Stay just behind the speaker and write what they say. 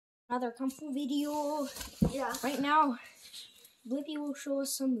Another Kung Fu video. Yeah. Right now, Blippi will show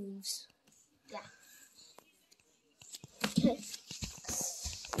us some moves. Yeah.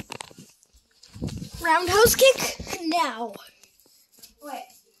 Roundhouse kick now. Wait.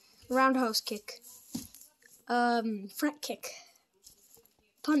 Roundhouse kick. Front kick.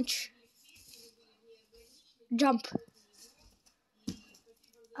 Punch. Jump.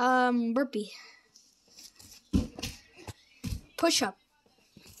 Burpee. Push up.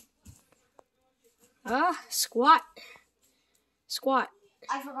 Squat. Squat.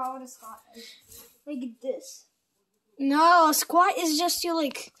 I forgot what a squat is. Like this. No, a squat is just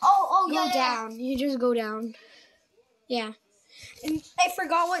you Oh, go down. You just go down. Yeah. And I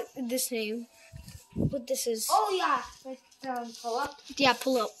forgot what this is. Oh yeah. Like pull up. Yeah,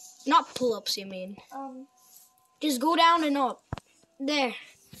 pull up. Not pull ups, you mean. Just go down and up. There.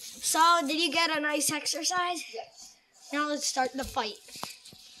 So, did you get a nice exercise? Yes. Now let's start the fight.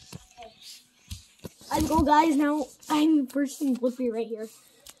 Let's go, guys. Now I'm versing Blippi right here.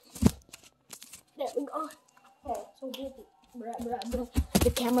 There we go. Okay, so Blippi. The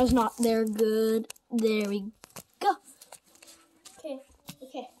camera's not there good. There we go. Okay,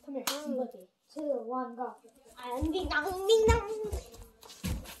 come here. 3, 2, 1, go. Ding dong, ding dong.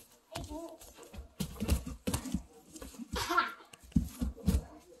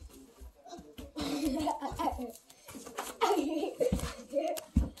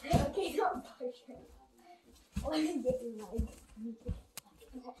 Okay, don't push her. Let me get your leg.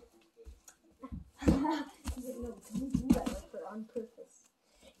 No, you do that with her on purpose.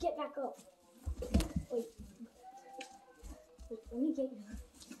 Get back up. Wait, let me get you.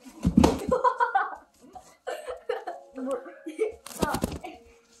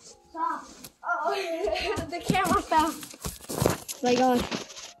 Stop. Oh. The camera fell. My God.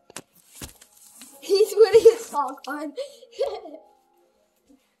 He's putting his sock on.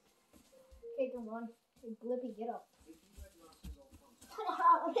 Okay, come on. Hey, Blippi, get up.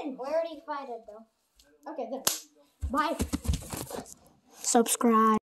 We already fighted though. Okay, then. Bye. Subscribe.